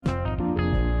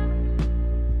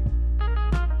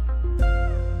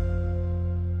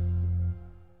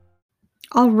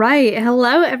All right.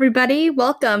 Hello, everybody.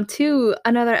 Welcome to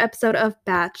another episode of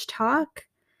Batch Talk.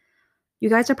 You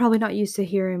guys are probably not used to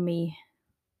hearing me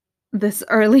this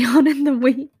early on in the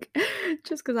week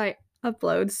just because I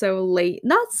upload so late.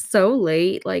 Not so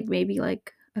late, like maybe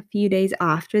like a few days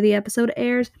after the episode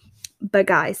airs. But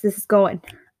guys, this is going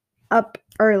up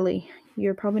early.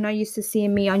 You're probably not used to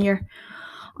seeing me on your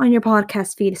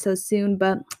podcast feed so soon,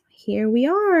 but here we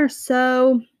are.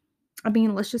 So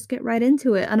let's just get right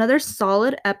into it. Another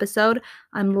solid episode.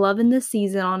 I'm loving this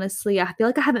season, honestly. I feel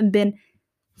like I haven't been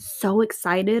so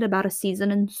excited about a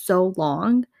season in so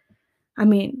long.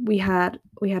 We had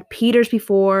Peter's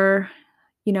before,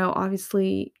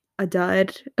 obviously a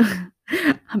dud.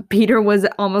 Peter was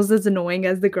almost as annoying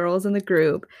as the girls in the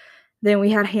group. Then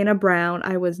we had Hannah Brown.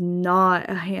 I was not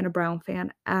a Hannah Brown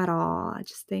fan at all. I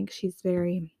just think she's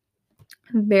very,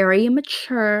 very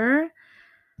immature.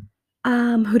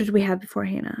 Who did we have before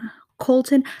Hannah?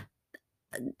 Colton.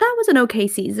 That was an okay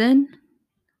season,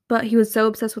 but he was so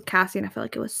obsessed with Cassie, and I feel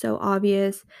like it was so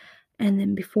obvious. And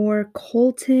then before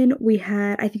Colton,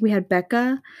 I think we had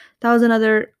Becca. That was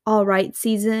another all right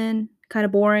season, kind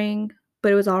of boring,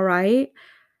 but it was all right.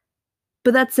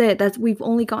 But that's it. We've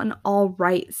only gotten all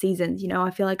right seasons.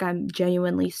 I feel like I'm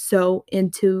genuinely so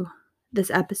into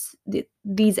these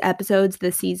episodes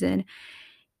this season,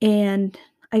 and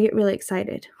I get really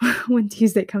excited when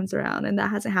Tuesday comes around, and that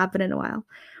hasn't happened in a while.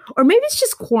 Or maybe it's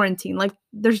just quarantine. Like,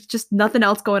 there's just nothing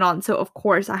else going on. So, of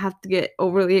course, I have to get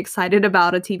overly excited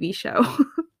about a TV show.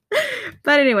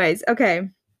 But, anyways, okay.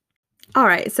 All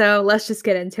right. So, let's just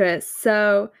get into it.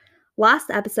 So, last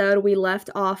episode, we left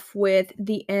off with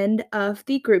the end of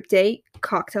the group date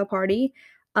cocktail party.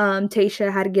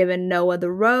 Tayshia had given Noah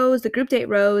the group date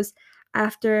rose,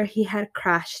 after he had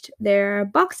crashed their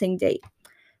boxing date.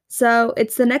 So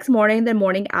it's the next morning, the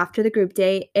morning after the group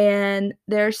date, and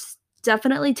there's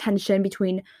definitely tension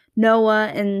between Noah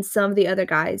and some of the other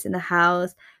guys in the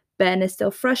house. Ben is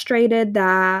still frustrated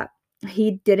that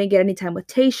he didn't get any time with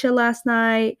Tayshia last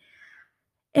night.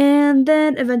 And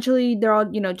then eventually they're all,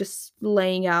 just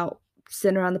laying out,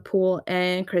 sitting around the pool,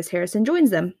 and Chris Harrison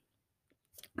joins them.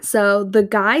 So the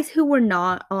guys who were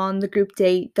not on the group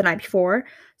date the night before,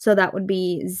 so that would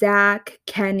be Zach,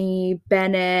 Kenny,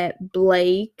 Bennett,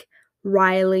 Blake,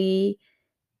 Riley,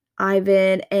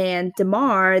 Ivan, and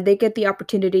DeMar, they get the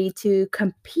opportunity to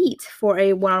compete for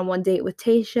a one-on-one date with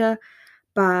Tayshia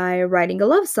by writing a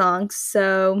love song.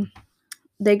 So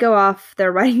they go off,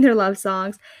 they're writing their love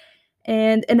songs,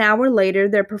 and an hour later,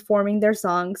 they're performing their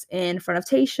songs in front of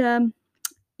Tayshia.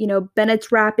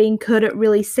 Bennett's rapping couldn't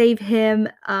really save him,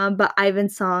 but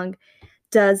Ivan's song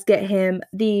does get him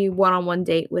the one-on-one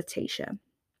date with Tayshia.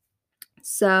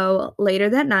 So later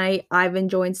that night, Ivan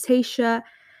joins Tayshia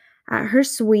at her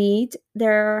suite.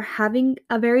 They're having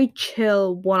a very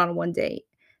chill one-on-one date.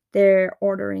 They're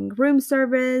ordering room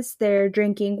service, they're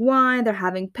drinking wine, they're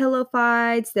having pillow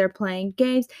fights, they're playing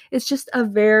games. It's just a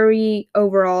very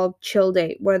overall chill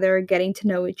date where they're getting to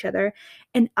know each other.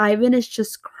 And Ivan is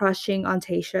just crushing on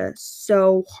Tayshia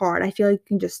so hard. I feel like you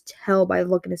can just tell by the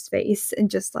look in his face, and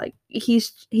just like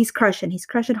he's crushing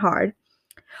hard.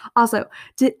 Also,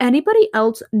 did anybody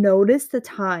else notice the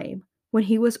time when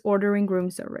he was ordering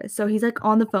room service? So he's like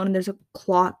on the phone, and there's a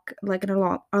clock, like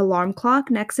an alarm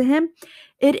clock next to him.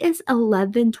 It is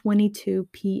 11:22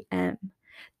 p.m.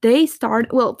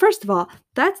 Well, first of all,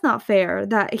 that's not fair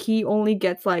that he only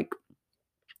gets like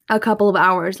a couple of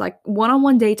hours. Like,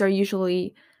 one-on-one dates are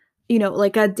usually,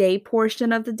 like a day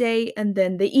portion of the day and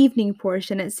then the evening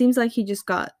portion. It seems like he just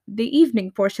got the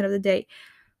evening portion of the day.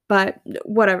 But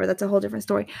whatever, that's a whole different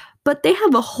story. But they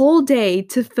have a whole day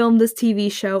to film this TV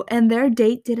show, and their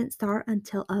date didn't start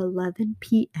until 11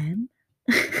 p.m.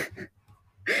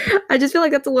 I just feel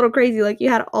like that's a little crazy. Like, you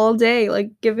had all day.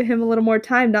 Like, give him a little more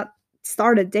time, not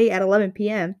start a date at 11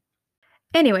 p.m.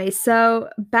 Anyway, so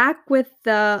back with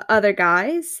the other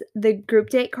guys, the group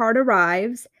date card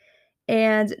arrives,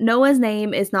 and Noah's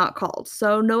name is not called.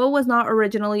 So Noah was not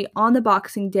originally on the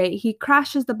boxing date. He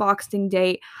crashes the boxing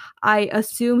date. I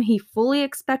assume he fully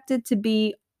expected to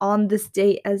be on this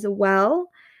date as well,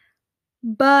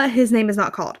 but his name is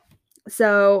not called.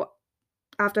 So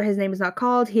after his name is not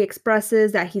called, he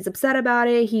expresses that he's upset about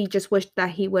it. He just wished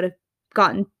that he would have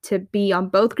gotten to be on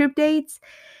both group dates,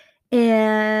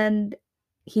 and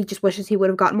he just wishes he would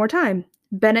have gotten more time.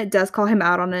 Bennett does call him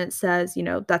out on it, says,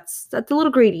 that's a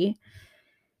little greedy.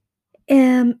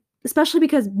 And especially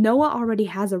because Noah already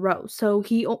has a rose. So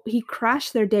he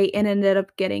crashed their date and ended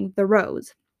up getting the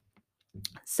rose.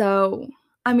 So,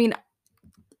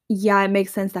 yeah, it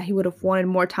makes sense that he would have wanted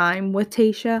more time with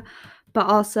Tayshia, but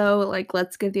also, like,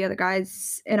 let's give the other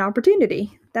guys an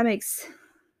opportunity. That makes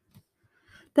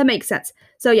That makes sense.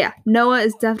 So yeah, Noah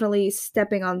is definitely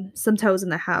stepping on some toes in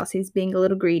the house. He's being a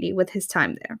little greedy with his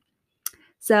time there.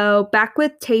 So back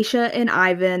with Tasha and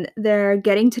Ivan, they're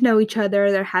getting to know each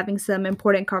other. They're having some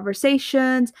important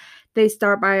conversations. They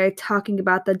start by talking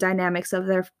about the dynamics of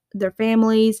their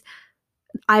families.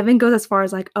 Ivan goes as far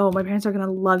as like, "Oh, my parents are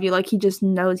gonna love you." Like he just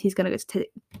knows he's going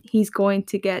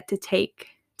to get to take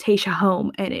Tasha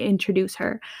home and introduce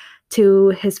her to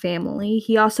his family.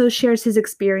 He also shares his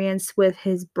experience with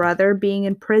his brother being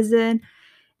in prison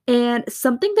and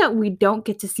something that we don't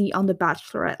get to see on The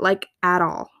Bachelorette, like at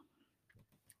all.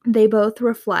 They both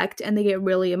reflect and they get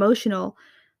really emotional,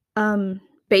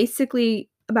 basically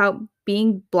about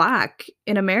being Black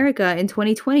in America in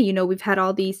 2020. We've had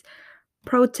all these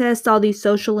protests, all these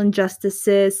social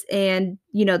injustices, and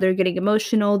they're getting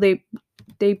emotional. They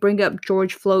bring up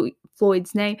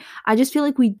Floyd's name. I just feel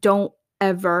like we don't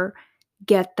ever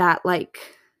get that like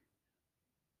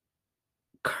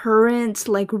current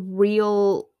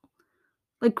real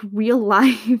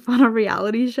life on a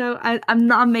reality show. I'm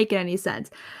not making any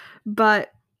sense.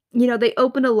 But, they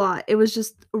opened a lot. It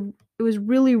was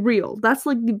really real. That's,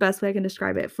 like, the best way I can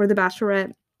describe it. For The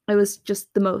Bachelorette, it was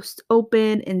just the most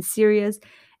open and serious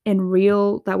and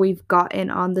real that we've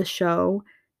gotten on the show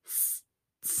s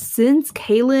since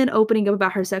Kaylin opening up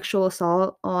about her sexual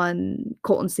assault on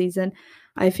Colton's season.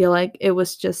 I feel like it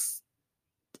was just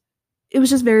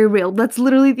very real. That's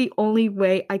literally the only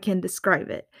way I can describe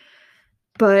it.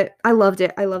 But I loved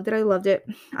it. I loved it. I loved it.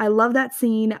 I love that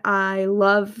scene. I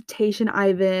love Taysh and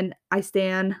Ivan.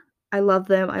 I love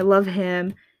them. I love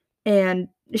him. And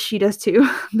she does too.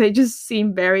 They just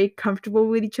seem very comfortable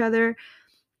with each other.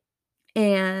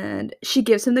 And she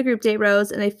gives him the group date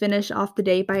rose, and they finish off the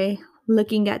date by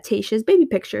looking at Tayshia's baby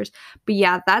pictures. But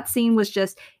yeah, that scene was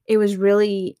just, it was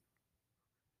really,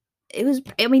 it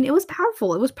was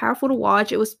powerful. It was powerful to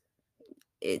watch. It,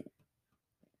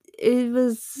 it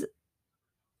was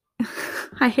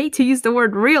I hate to use the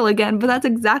word real again, but that's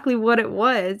exactly what it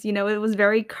was. It was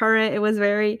very current. It was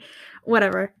very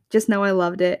whatever. Just know I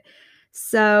loved it.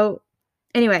 So,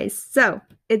 anyways,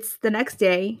 it's the next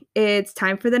day. It's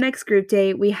time for the next group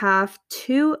date. We have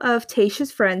two of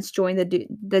Tasha's friends join the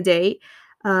date.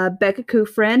 Becca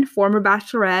Kufrin, former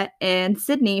Bachelorette, and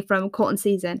Sydney from Colton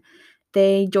season.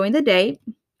 They join the date.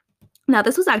 Now,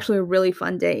 this was actually a really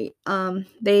fun date.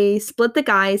 They split the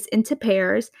guys into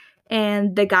pairs,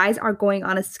 and the guys are going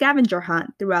on a scavenger hunt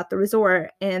throughout the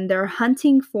resort, and they're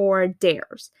hunting for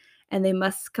dares. And they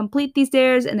must complete these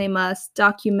dares, and they must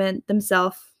document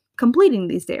themselves completing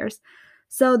these dares.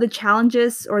 So the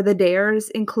challenges or the dares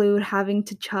include having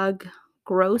to chug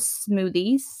gross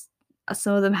smoothies.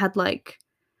 Some of them had like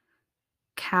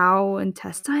cow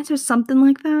intestines or something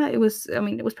like that. It was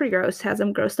pretty gross. It had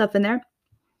some gross stuff in there.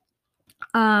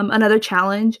 Another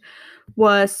challenge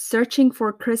was searching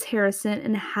for Chris Harrison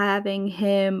and having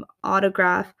him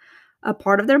autograph a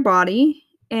part of their body.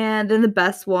 And then the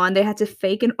best one, they had to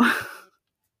fake an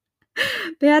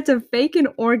they had to fake an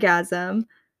orgasm,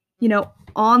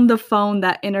 on the phone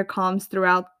that intercoms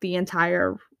throughout the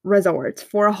entire resort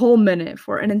for a whole minute,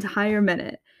 for an entire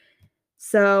minute.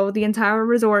 So the entire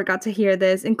resort got to hear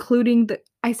this, including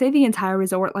I say the entire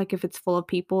resort like if it's full of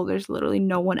people, there's literally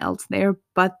no one else there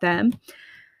but them.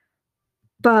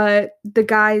 But the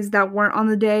guys that weren't on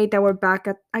the date, that were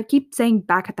I keep saying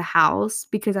back at the house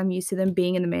because I'm used to them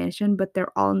being in the mansion, but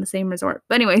they're all in the same resort.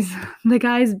 But anyways, the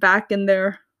guys back in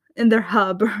their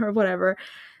hub or whatever,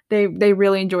 they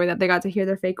really enjoyed that. They got to hear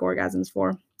their fake orgasms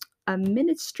for a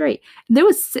minute straight. And there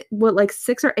was like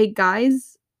 6 or 8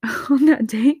 guys on that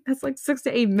date. That's like 6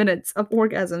 to 8 minutes of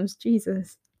orgasms.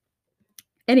 Jesus.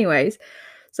 Anyways,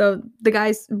 so the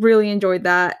guys really enjoyed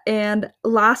that. And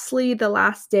lastly, the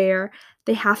last dare,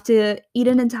 they have to eat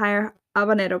an entire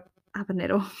habanero.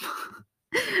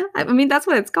 I mean, that's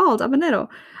what it's called, habanero.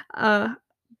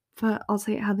 But I'll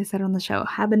say it how they said it on the show.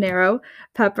 Habanero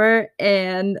pepper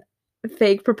and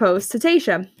fake propose to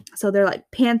Tayshia. So they're like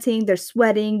panting, they're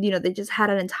sweating, they just had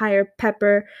an entire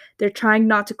pepper. They're trying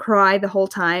not to cry the whole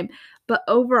time. But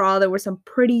overall, there were some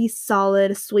pretty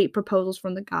solid, sweet proposals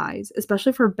from the guys,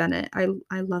 especially for Bennett. I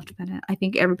loved Bennett. I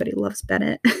think everybody loves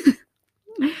Bennett.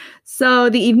 So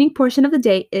the evening portion of the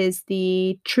date is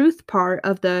the truth part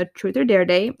of the truth or dare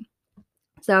date.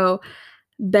 So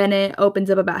Bennett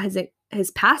opens up about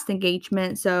his past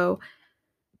engagement. So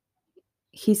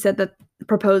he said that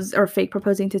fake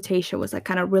proposing to Tayshia was like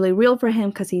kind of really real for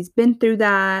him because he's been through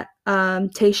that.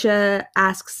 Tayshia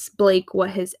asks Blake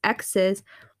what his exes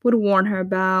would warn her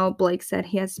about. Blake said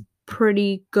he has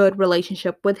pretty good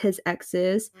relationship with his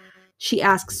exes. She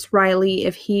asks Riley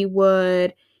if he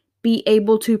would be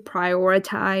able to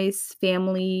prioritize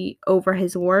family over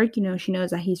his work. She knows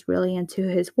that he's really into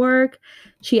his work.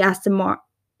 She asks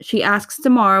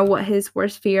Damar what his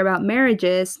worst fear about marriage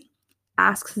is.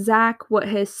 Asks Zach what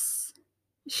his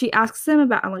She asks him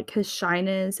about like his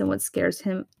shyness and what scares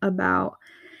him about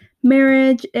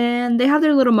marriage, and they have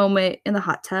their little moment in the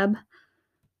hot tub.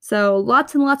 So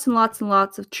lots and lots and lots and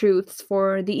lots of truths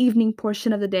for the evening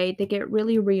portion of the day. They get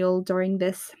really real during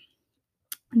the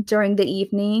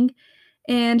evening,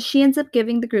 and she ends up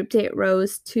giving the group date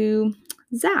rose to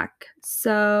Zach.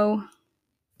 So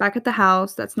back at the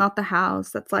house, that's not the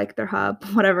house, that's like their hub,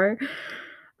 whatever.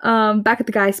 Back at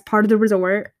the guys' part of the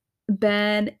resort,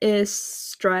 Ben is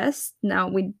stressed. Now,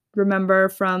 we remember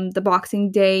from the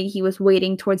Boxing Day, he was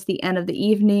waiting towards the end of the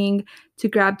evening to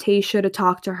grab Tayshia to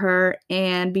talk to her,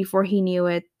 and before he knew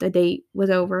it, the date was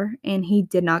over, and he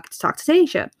did not get to talk to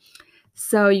Tayshia.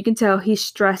 So you can tell he's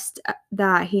stressed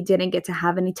that he didn't get to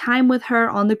have any time with her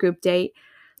on the group date.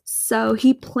 So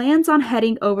he plans on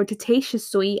heading over to Tayshia's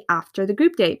suite after the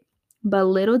group date. But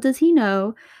little does he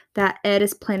know that Ed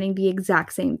is planning the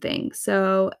exact same thing.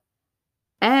 So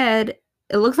Ed,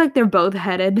 it looks like they're both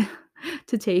headed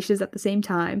to Tayshia's at the same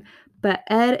time, but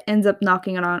Ed ends up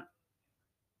knocking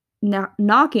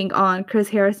on Chris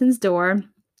Harrison's door,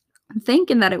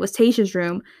 thinking that it was Tayshia's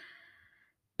room.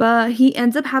 But he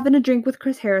ends up having a drink with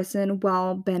Chris Harrison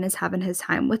while Ben is having his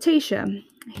time with Tayshia.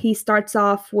 He starts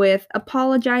off with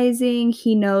apologizing.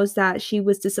 He knows that she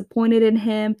was disappointed in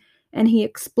him, and he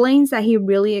explains that he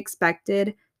really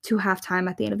expected to have time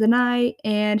at the end of the night,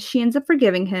 and she ends up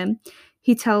forgiving him.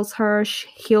 He tells her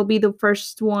he'll be the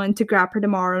first one to grab her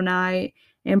tomorrow night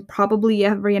and probably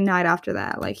every night after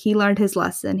that. Like, he learned his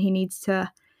lesson. He needs to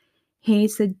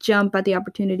jump at the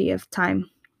opportunity of time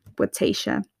with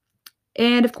Tayshia.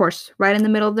 And of course, right in the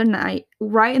middle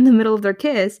of their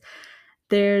kiss,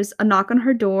 there's a knock on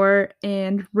her door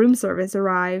and room service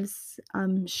arrives.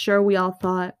 I'm sure we all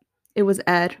thought it was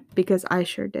Ed, because I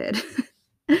sure did.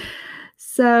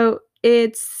 So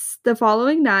it's the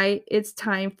following night. It's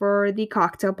time for the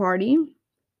cocktail party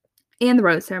and the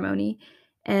rose ceremony.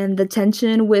 And the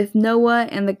tension with Noah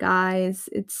and the guys,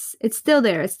 it's still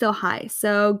there. It's still high.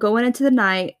 So going into the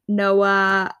night,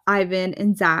 Noah, Ivan,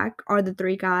 and Zach are the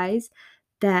three guys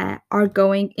that are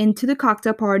going into the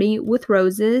cocktail party with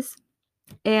roses.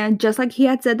 And just like he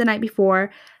had said the night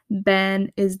before,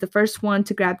 Ben is the first one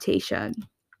to grab Tayshia.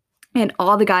 And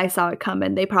all the guys saw it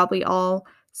coming. They probably all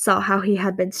saw how he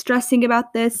had been stressing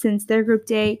about this since their group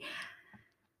date,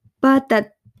 but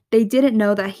that they didn't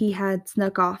know that he had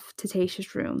snuck off to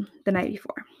Tayshia's room the night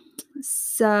before.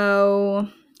 So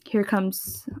here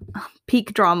comes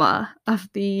peak drama of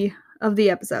the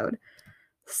episode.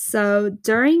 So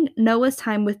during Noah's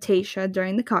time with Tayshia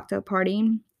during the cocktail party,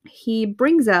 he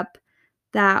brings up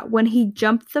that when he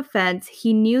jumped the fence,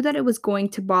 he knew that it was going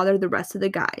to bother the rest of the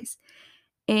guys.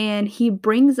 And he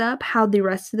brings up how the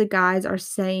rest of the guys are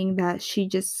saying that she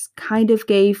just kind of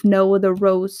gave Noah the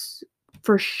rose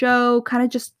for show, kind of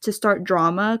just to start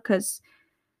drama, because,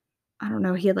 I don't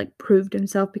know, he had like proved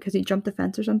himself because he jumped the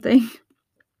fence or something.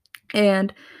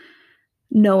 And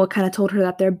Noah kind of told her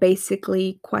that they're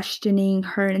basically questioning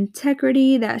her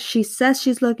integrity, that she says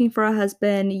she's looking for a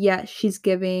husband, yet she's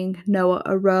giving Noah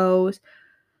a rose.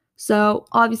 So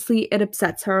obviously it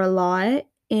upsets her a lot.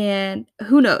 And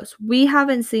who knows? We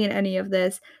haven't seen any of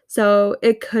this. So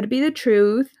it could be the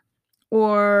truth,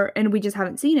 and we just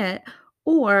haven't seen it.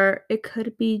 Or it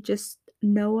could be just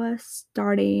Noah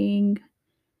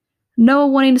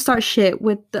wanting to start shit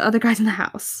with the other guys in the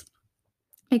house.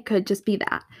 It could just be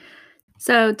that.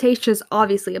 So Tayshia's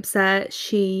obviously upset.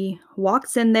 She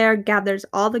walks in there, gathers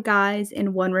all the guys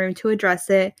in one room to address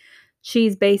it.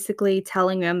 She's basically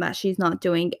telling them that she's not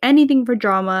doing anything for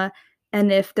drama, and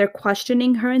if they're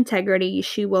questioning her integrity,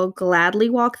 she will gladly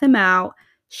walk them out.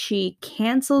 She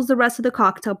cancels the rest of the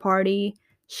cocktail party.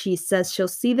 She says she'll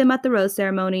see them at the rose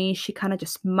ceremony. She kind of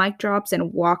just mic drops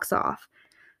and walks off.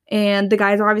 And the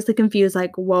guys are obviously confused,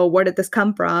 like, whoa, where did this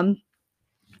come from?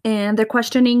 And they're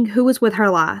questioning who was with her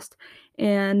last.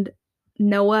 And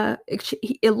Noah,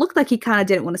 it looked like he kind of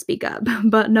didn't want to speak up,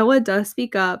 but Noah does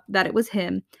speak up that it was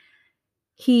him.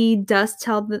 He does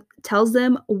tells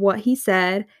them what he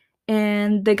said,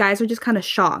 and the guys are just kind of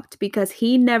shocked because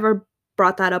he never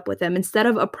brought that up with them. Instead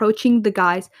of approaching the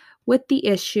guys with the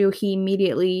issue,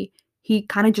 he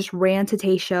kind of just ran to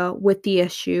Tayshia with the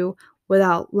issue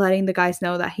without letting the guys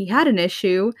know that he had an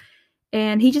issue,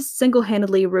 and he just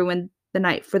single-handedly ruined the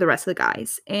night for the rest of the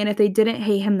guys. And if they didn't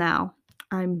hate him now,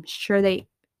 I'm sure they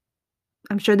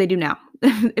do now.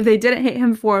 If they didn't hate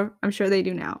him before, I'm sure they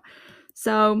do now.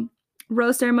 So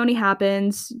rose ceremony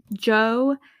happens.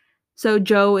 Joe So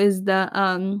Joe is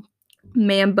the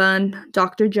man bun,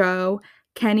 Dr. Joe.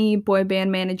 Kenny, boy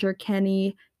band manager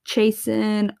Kenny.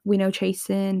 Chasen, we know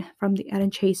Chasen from the Ed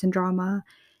and Chasen drama.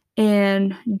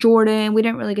 And Jordan, we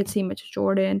didn't really get to see much of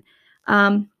Jordan.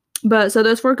 But so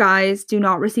those 4 guys do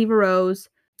not receive a rose.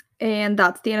 And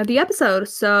that's the end of the episode.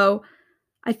 So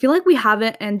I feel like we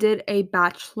haven't ended a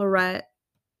Bachelorette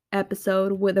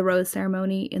episode with a rose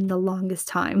ceremony in the longest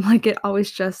time. Like, it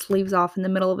always just leaves off in the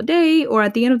middle of a day or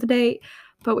at the end of the day,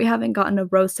 but we haven't gotten a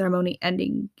rose ceremony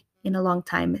ending in a long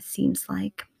time, it seems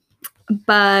like.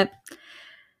 But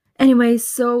anyway,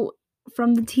 so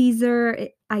from the teaser,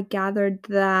 I gathered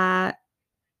that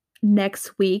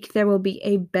next week there will be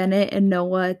a Bennett and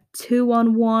Noah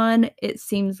 2-on-1. It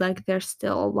seems like there's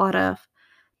still a lot of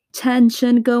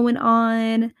tension going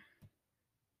on.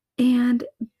 And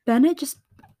Bennett just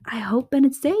I hope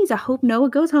Bennett stays. I hope Noah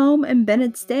goes home and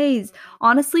Bennett stays.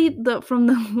 Honestly, from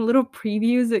the little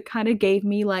previews, it kind of gave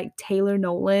me like Taylor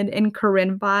Nolan and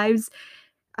Corinne vibes.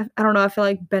 I don't know, I feel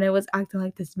like Bennett was acting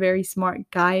like this very smart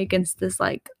guy against this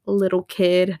like little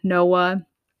kid, Noah,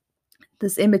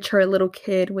 this immature little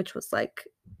kid, which was like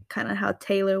kind of how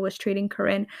Taylor was treating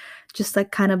Corinne, just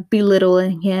like kind of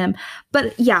belittling him.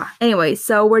 But yeah, anyway,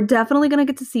 so we're definitely gonna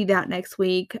get to see that next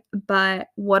week. But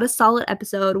what a solid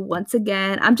episode once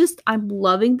again. I'm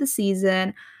loving the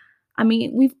season. I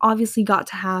mean, we've obviously got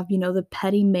to have, the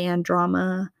petty man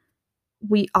drama.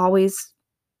 We always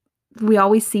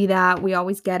see that. We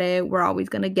always get it. We're always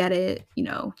gonna get it.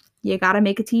 You gotta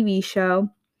make a TV show.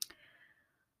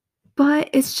 But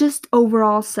it's just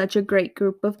overall such a great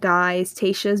group of guys.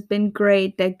 Tayshia's been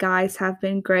great. The guys have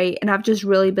been great. And I've just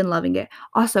really been loving it.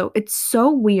 Also, it's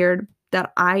so weird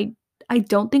that I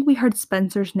don't think we heard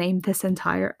Spencer's name this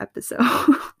entire episode.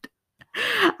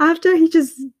 After he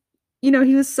just, he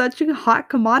was such a hot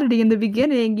commodity in the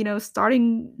beginning,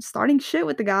 starting shit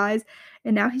with the guys.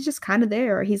 And now he's just kind of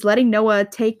there. He's letting Noah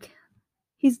take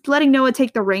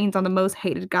the reins on the most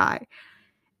hated guy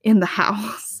in the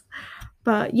house.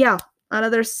 But yeah,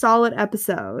 another solid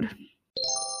episode.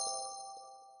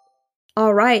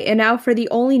 All right, and now for the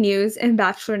only news in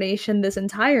Bachelor Nation this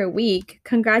entire week.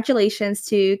 Congratulations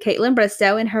to Kaitlyn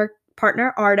Bristowe and her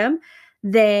partner Artem.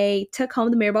 They took home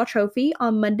the Mirrorball Trophy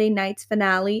on Monday night's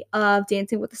finale of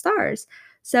Dancing with the Stars.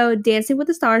 So Dancing with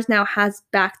the Stars now has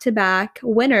back-to-back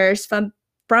winners from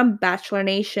Bachelor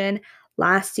Nation.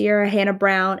 Last year, Hannah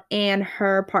Brown and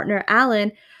her partner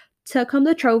Alan took home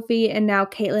the trophy, and now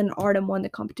Kaitlyn and Artem won the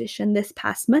competition this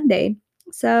past Monday.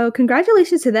 So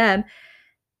congratulations to them.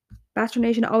 Bachelor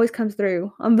Nation always comes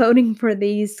through. I'm voting for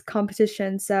these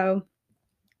competitions, so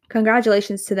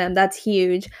congratulations to them. That's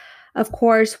huge. Of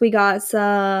course, we got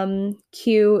some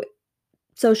cute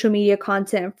social media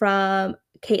content from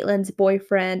Kaitlyn's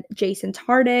boyfriend, Jason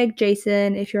Tardig.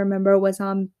 Jason, if you remember, was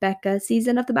on Becca's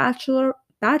season of The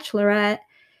Bachelorette.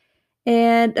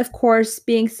 And of course,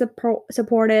 being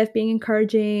supportive, being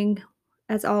encouraging,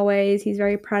 as always. He's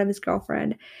very proud of his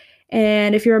girlfriend.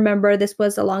 And if you remember, this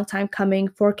was a long time coming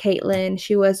for Kaitlyn.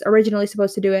 She was originally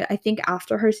supposed to do it, I think,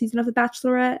 after her season of The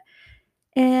Bachelorette.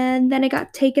 And then it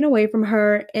got taken away from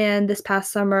her. And this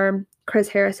past summer, Chris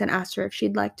Harrison asked her if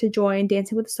she'd like to join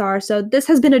Dancing with the Stars. So this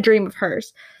has been a dream of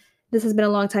hers. This has been a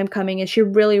long time coming, and she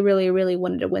really, really, really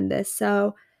wanted to win this.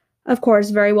 So of course,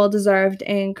 very well deserved,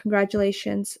 and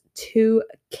congratulations to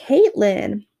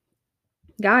Kaitlyn.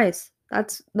 Guys,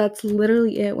 that's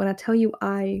literally it. When I tell you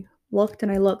I looked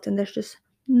and there's just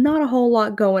not a whole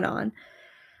lot going on.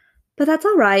 But that's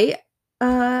all right.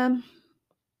 Thank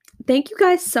you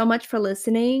guys so much for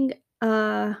listening.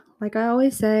 Like I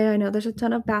always say, I know there's a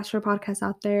ton of Bachelor podcasts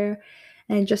out there,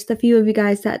 and just a few of you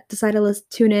guys that decide to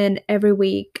tune in every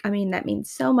week. I mean, that means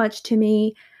so much to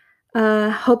me.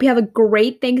 Hope you have a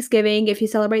great Thanksgiving if you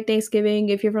celebrate Thanksgiving,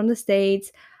 if you're from the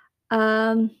States.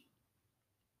 And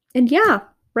yeah,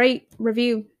 rate,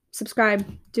 review, subscribe,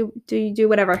 do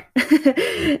whatever.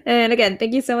 And again,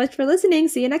 thank you so much for listening.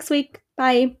 See you next week.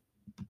 Bye.